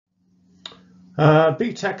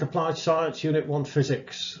BTEC Applied Science Unit 1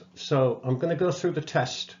 Physics. So I'm going to go through the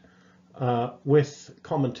test with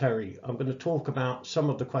commentary. I'm going to talk about some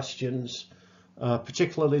of the questions,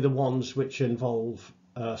 particularly the ones which involve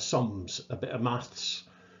sums, a bit of maths,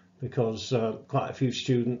 because quite a few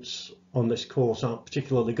students on this course aren't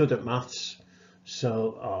particularly good at maths.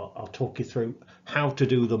 So I'll talk you through how to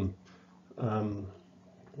do them.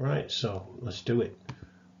 Right, so let's do it.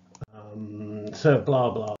 So blah,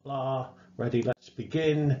 blah, blah. Ready, let's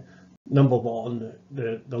begin. Number one,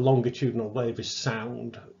 the longitudinal wave is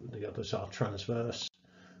sound. The others are transverse.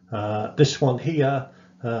 This one here,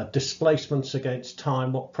 displacements against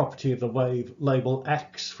time. What property of the wave? Label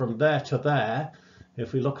X from there to there.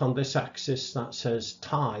 If we look on this axis, that says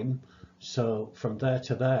time. So from there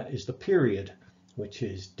to there is the period, which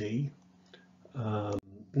is D.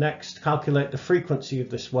 Next, calculate the frequency of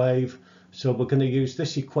this wave. So we're going to use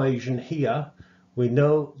this equation here. We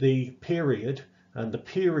know the period, and the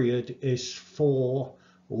period is 4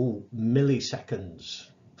 milliseconds.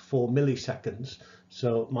 4 milliseconds.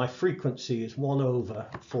 So my frequency is 1 over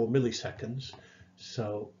 4 milliseconds.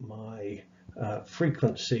 So my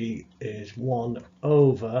frequency is 1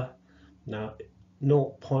 over, now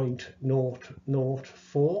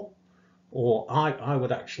 0.004, or I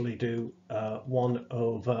would actually do 1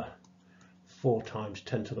 over 4 times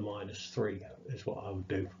 10 to the minus 3 is what I would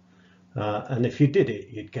do. And if you did it,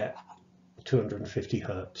 you'd get 250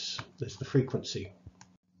 hertz. There's the frequency.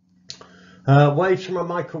 Waves from a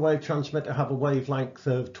microwave transmitter have a wavelength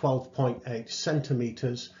of 12.8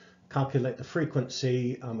 centimeters. Calculate the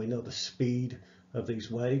frequency, and we know the speed of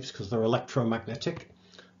these waves because they're electromagnetic.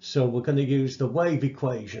 So we're going to use the wave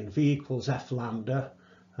equation, V equals F lambda.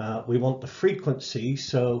 We want the frequency,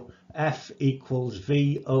 so F equals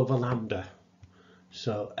V over lambda.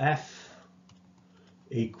 So F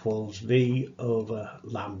equals V over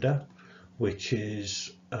lambda, which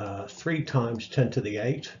is 3 times 10 to the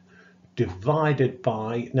 8 divided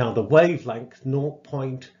by, now the wavelength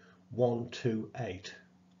 0.128.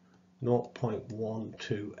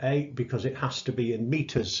 0.128, because it has to be in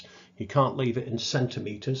meters. You can't leave it in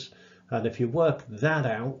centimeters. And if you work that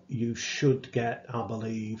out, you should get, I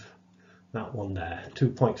believe, that one there,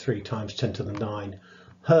 2.3 times 10 to the 9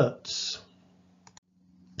 hertz.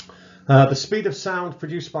 The speed of sound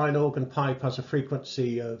produced by an organ pipe has a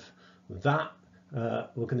frequency of that.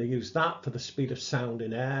 We're going to use that for the speed of sound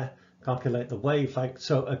in air. Calculate the wavelength.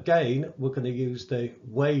 So again, we're going to use the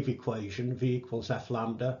wave equation, V equals F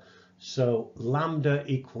lambda. So lambda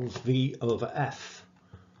equals V over F.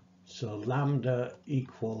 So lambda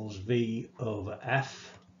equals V over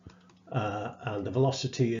F. And the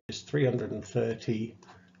velocity is 330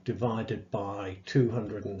 divided by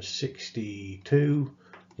 262.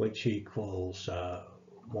 Which equals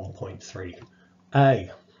 1.3 A.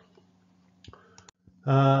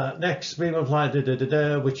 Next, beam of light,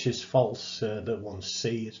 which is false. The one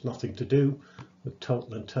C, it's nothing to do with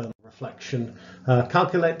total internal reflection.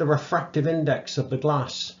 Calculate the refractive index of the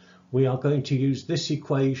glass. We are going to use this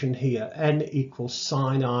equation here, N equals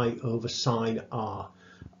sine I over sine R.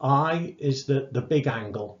 I is the big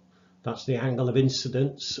angle. That's the angle of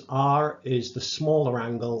incidence. R is the smaller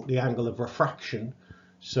angle, the angle of refraction.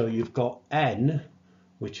 So you've got N,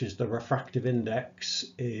 which is the refractive index,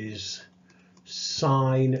 is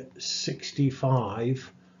sine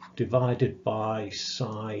 65 divided by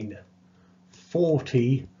sine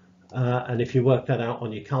 40. And if you work that out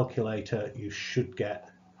on your calculator, you should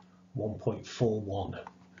get 1.41.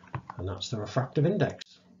 And that's the refractive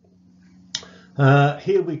index.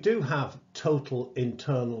 Here we do have total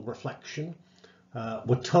internal reflection.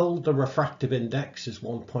 We're told the refractive index is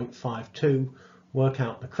 1.52. Work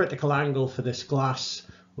out the critical angle for this glass.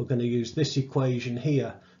 We're going to use this equation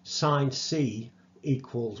here. Sine C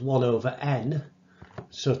equals 1 over N.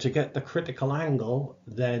 So to get the critical angle,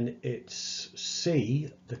 then it's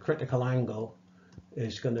C, the critical angle,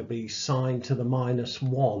 is going to be sine to the minus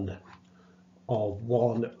 1 of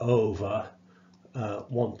 1 over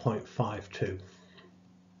 1.52.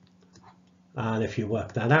 And if you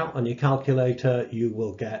work that out on your calculator, you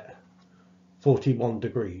will get 41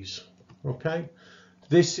 degrees. Okay,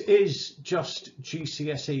 this is just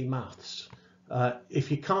GCSE maths.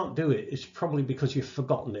 If you can't do it, it's probably because you've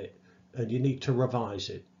forgotten it and you need to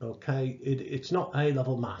revise it. Okay, it's not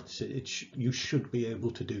A-level maths. You should be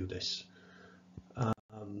able to do this.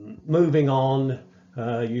 Moving on,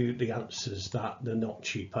 the answers that they're not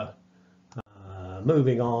cheaper.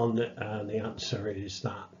 Moving on, and the answer is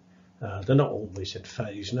that they're not always in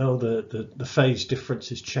phase. No, the phase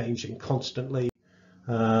difference is changing constantly.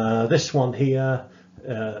 This one here,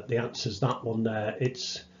 the answer is that one there.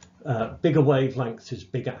 It's bigger wavelengths is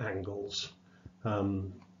bigger angles.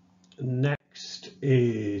 Next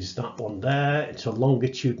is that one there. It's a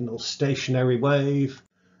longitudinal stationary wave.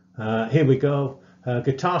 Here we go.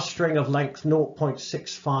 Guitar string of length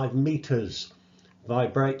 0.65 meters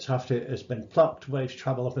vibrates after it has been plucked. Waves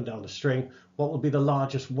travel up and down the string. What will be the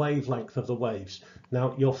largest wavelength of the waves?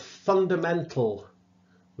 Now, your fundamental,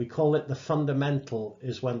 we call it the fundamental,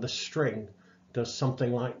 is when the string does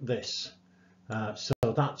something like this.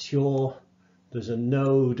 So that's there's a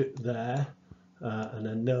node there, and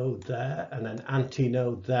a node there, and an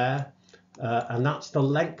antinode there, and that's the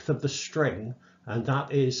length of the string, and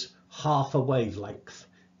that is half a wavelength.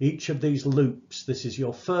 Each of these loops, this is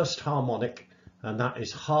your first harmonic, and that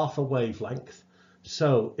is half a wavelength.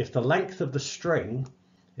 So if the length of the string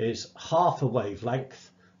is half a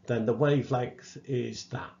wavelength, then the wavelength is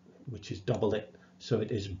that, which is double it. So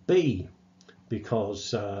it is B,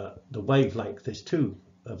 because the wavelength is two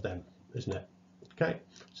of them, isn't it? Okay,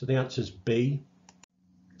 so the answer is B.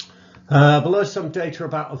 Below some data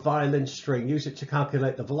about a violin string. Use it to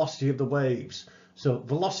calculate the velocity of the waves. So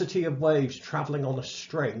velocity of waves traveling on a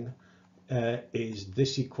string is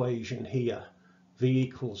this equation here. V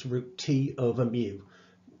equals root T over mu.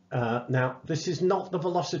 Now, this is not the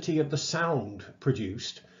velocity of the sound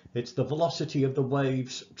produced. It's the velocity of the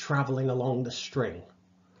waves traveling along the string.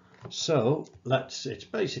 So it's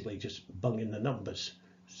basically just bunging the numbers.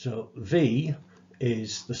 So V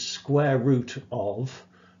is the square root of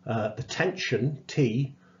the tension,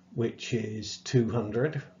 T, which is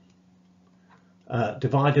 200,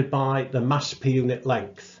 divided by the mass per unit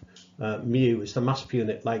length. Mu is the mass per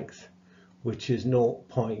unit length, which is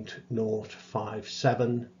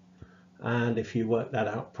 0.057. And if you work that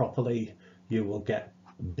out properly, you will get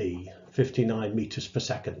B, 59 meters per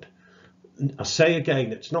second. I say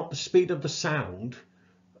again, it's not the speed of the sound.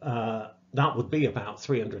 That would be about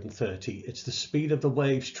 330. It's the speed of the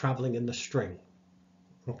waves traveling in the string.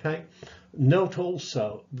 Okay. Note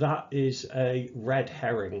also that is a red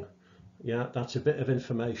herring. Yeah, that's a bit of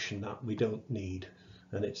information that we don't need,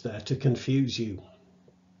 and it's there to confuse you.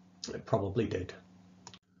 It probably did.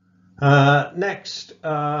 Next,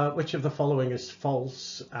 which of the following is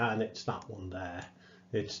false? And it's that one there.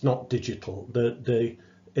 It's not digital. The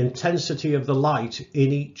intensity of the light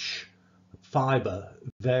in each fiber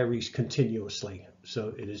varies continuously,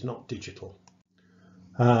 so it is not digital.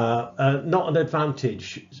 Not an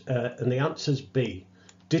advantage, and the answer is B.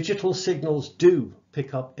 Digital signals do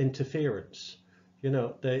pick up interference. You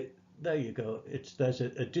know, there you go. There's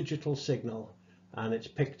a digital signal, and it's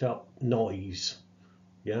picked up noise,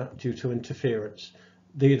 yeah, due to interference.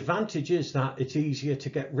 The advantage is that it's easier to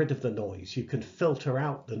get rid of the noise. You can filter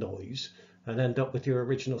out the noise and end up with your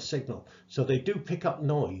original signal. So they do pick up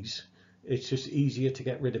noise. It's just easier to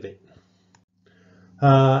get rid of it.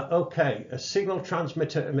 Okay, a signal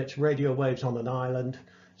transmitter emits radio waves on an island.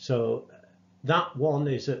 So that one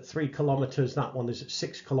is at 3 kilometers, that one is at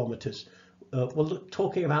 6 kilometers. We're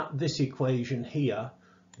talking about this equation here.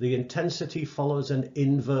 The intensity follows an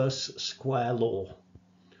inverse square law.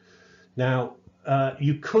 Now,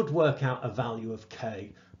 you could work out a value of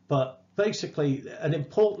K, but basically an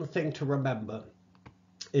important thing to remember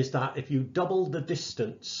is that if you double the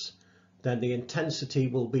distance, then the intensity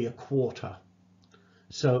will be a quarter.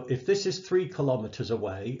 So if this is 3 kilometers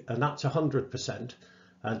away, and that's 100%,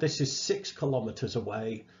 and this is 6 kilometers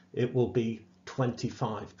away, it will be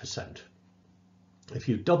 25%. If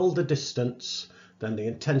you double the distance, then the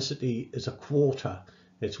intensity is a quarter.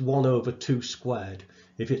 It's 1/2 squared.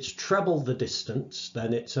 If it's treble the distance,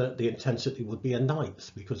 then the intensity would be a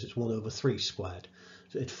ninth, because it's 1/3 squared.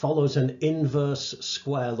 So it follows an inverse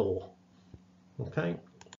square law. Okay.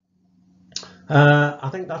 I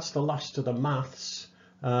think that's the last of the maths.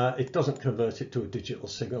 It doesn't convert it to a digital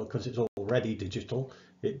signal because it's already digital.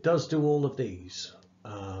 It does do all of these.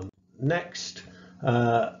 Next,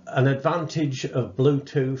 an advantage of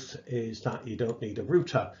Bluetooth is that you don't need a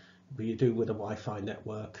router, but you do with a Wi-Fi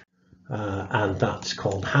network, and that's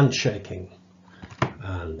called handshaking.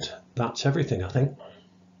 And that's everything, I think.